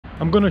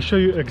I'm gonna show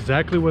you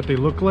exactly what they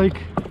look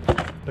like,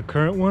 the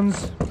current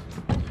ones.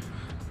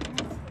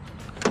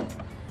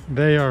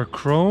 They are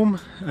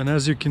chrome, and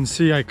as you can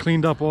see, I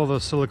cleaned up all the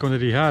silicone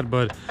that he had,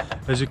 but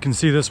as you can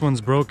see, this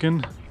one's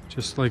broken,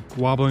 just like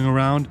wobbling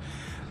around.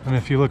 And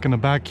if you look in the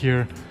back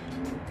here,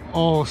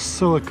 all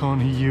silicone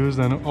he used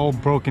and all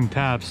broken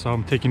tabs. So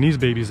I'm taking these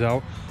babies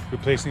out,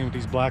 replacing them with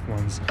these black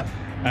ones,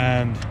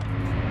 and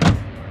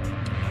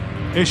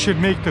it should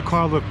make the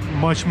car look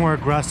much more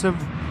aggressive.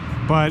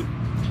 But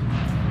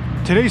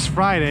today's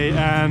Friday,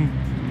 and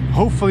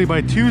hopefully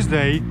by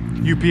Tuesday,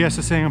 UPS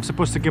is saying I'm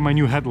supposed to get my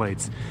new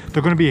headlights.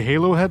 They're going to be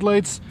halo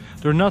headlights.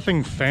 They're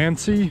nothing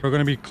fancy. They're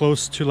going to be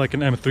close to like an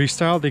M3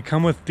 style. They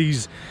come with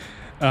these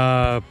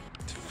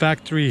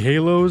factory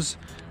halos.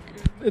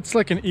 It's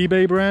like an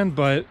eBay brand,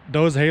 but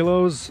those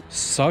halos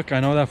suck. I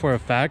know that for a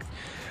fact.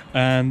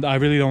 And I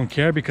really don't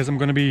care, because I'm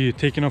going to be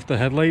taking off the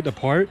headlight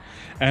apart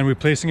and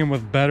replacing them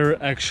with better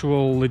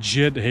actual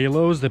legit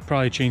halos that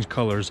probably change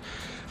colors.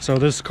 So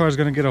this car is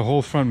going to get a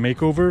whole front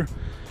makeover,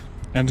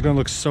 and it's going to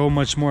look so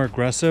much more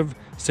aggressive.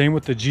 Same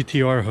with the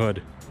GTR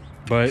hood.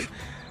 But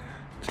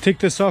to take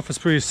this off is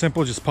pretty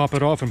simple. Just pop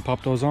it off and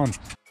pop those on. So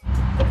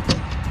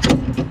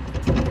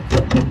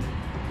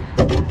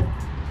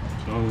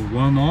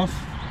one off.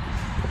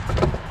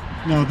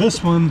 Now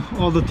this one,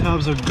 all the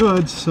tabs are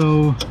good,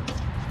 so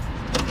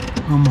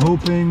I'm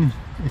hoping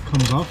it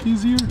comes off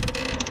easier,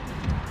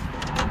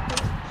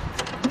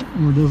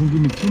 or doesn't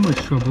give me too much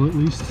trouble at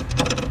least.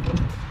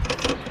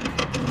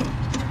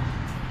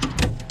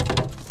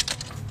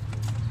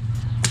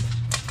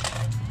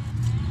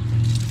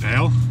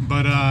 Fail,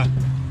 but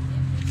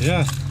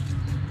yeah,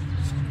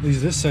 at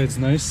least this side's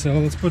nice, so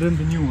let's put in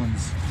the new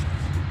ones.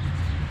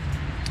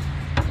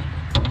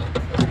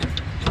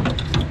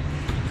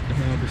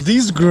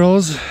 These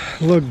grills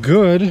look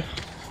good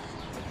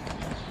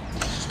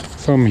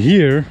from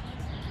here,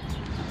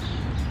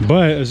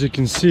 but as you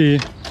can see,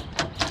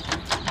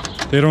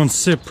 they don't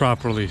sit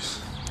properly.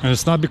 And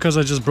it's not because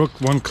I just broke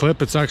one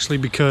clip, it's actually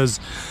because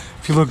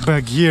if you look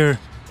back here,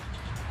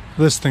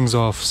 this thing's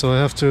off. So I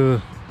have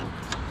to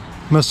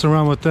mess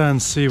around with that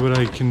and see what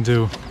I can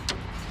do.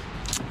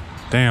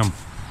 Damn.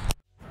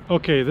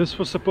 Okay, this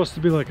was supposed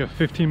to be like a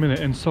 15-minute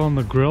install on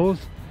the grills,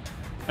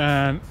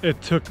 and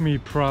it took me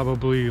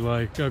probably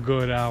like a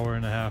good hour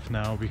and a half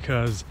now,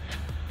 because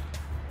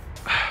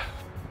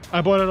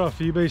I bought it off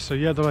eBay, so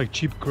yeah, they're like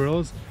cheap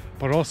grills,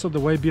 but also the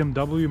way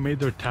BMW made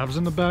their tabs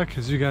in the back,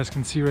 as you guys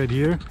can see right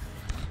here,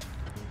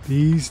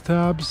 these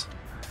tabs,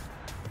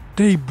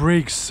 they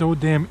break so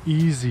damn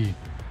easy.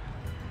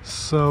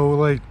 So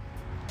like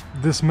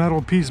this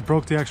metal piece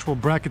broke the actual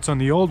brackets on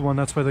the old one.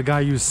 That's why the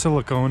guy used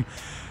silicone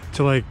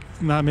to like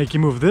not make you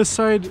move. This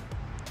side,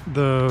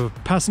 the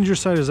passenger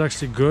side, is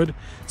actually good.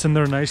 It's in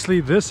there nicely.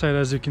 This side,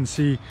 as you can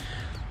see,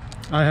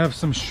 I have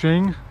some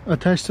string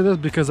attached to this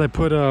because I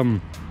put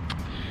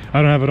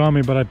I don't have it on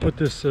me, but I put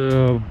this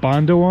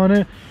Bondo on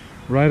it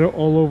right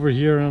all over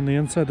here on the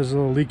inside. There's a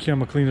little leak here, I'm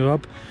gonna clean it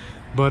up,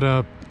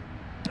 but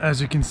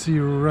as you can see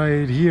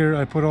right here,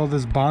 I put all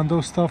this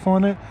Bondo stuff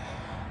on it,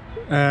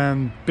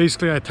 and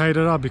basically I tied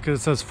it up because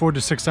it says 4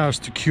 to 6 hours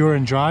to cure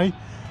and dry.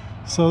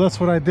 So that's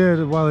what I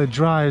did while it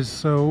dries.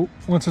 So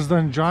once it's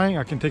done drying,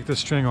 I can take this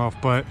string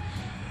off. But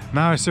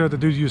now I see what the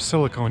dude used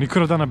silicone. He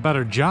could have done a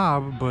better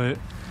job, but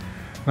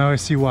now I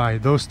see why.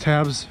 Those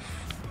tabs,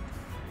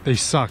 they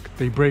suck.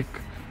 They break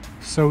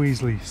so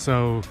easily.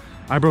 So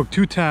I broke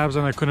 2 tabs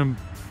and I couldn't,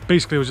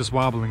 basically it was just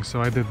wobbling,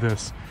 so I did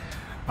this.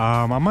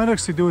 I might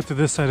actually do it to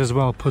this side as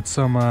well, put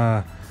some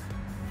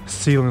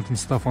sealant and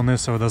stuff on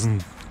this so it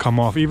doesn't come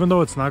off. Even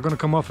though it's not going to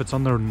come off, it's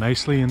on there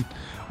nicely and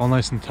all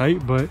nice and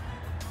tight, but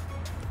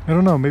I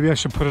don't know, maybe I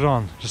should put it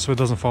on just so it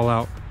doesn't fall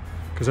out,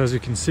 because as you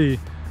can see,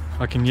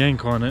 I can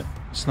yank on it,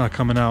 it's not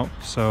coming out.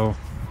 So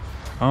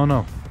I don't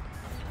know.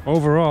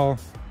 Overall,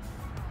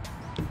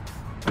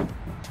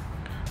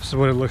 this is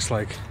what it looks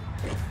like.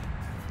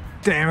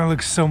 Damn, it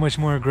looks so much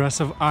more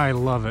aggressive. I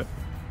love it.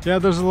 Yeah,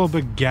 there's a little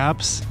bit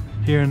gaps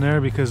here and there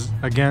because,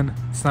 again,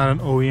 it's not an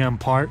OEM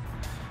part.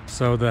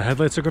 So the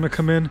headlights are going to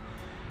come in,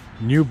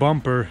 new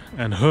bumper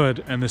and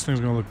hood, and this thing's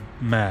going to look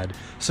mad.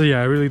 So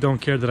yeah, I really don't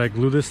care that I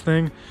glue this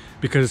thing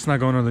because it's not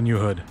going on the new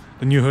hood.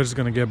 The new hood is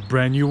going to get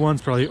brand new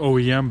ones, probably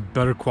OEM,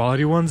 better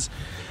quality ones.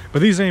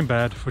 But these ain't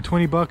bad. For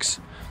 20 bucks,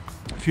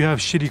 if you have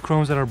shitty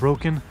chromes that are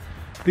broken,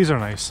 these are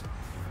nice.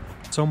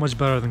 So much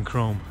better than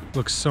chrome.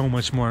 Looks so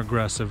much more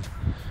aggressive.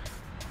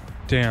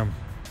 Damn,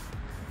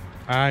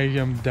 I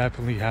am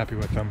definitely happy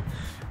with them.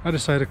 I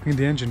decided to clean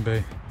the engine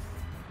bay.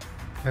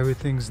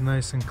 Everything's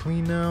nice and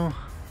clean now.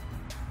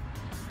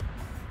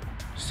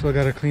 Still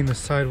gotta clean the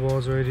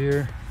sidewalls right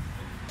here.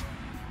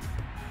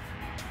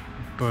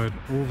 But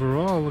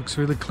overall, it looks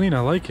really clean. I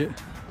like it.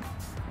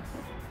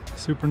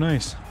 Super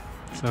nice.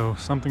 So,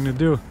 something to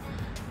do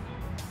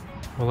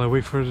while I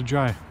wait for it to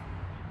dry.